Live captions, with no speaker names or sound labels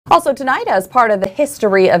Also tonight, as part of the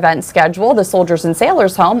HistERIE event schedule, the Soldiers and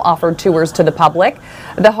Sailors Home offered tours to the public.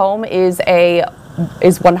 The home is a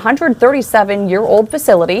 137-year-old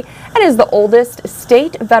facility and is the oldest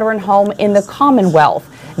state veteran home in the Commonwealth.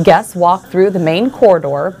 Guests walked through the main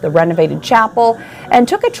corridor, the renovated chapel, and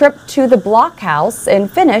took a trip to the blockhouse and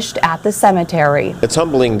finished at the cemetery. It's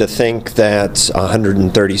humbling to think that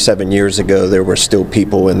 137 years ago there were still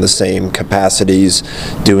people in the same capacities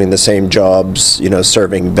doing the same jobs,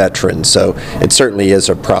 serving veterans. So it certainly is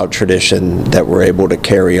a proud tradition that we're able to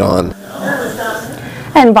carry on.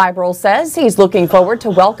 And Vibril says he's looking forward to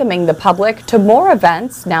welcoming the public to more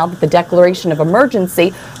events now that the declaration of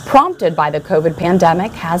emergency prompted by the COVID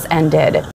pandemic has ended.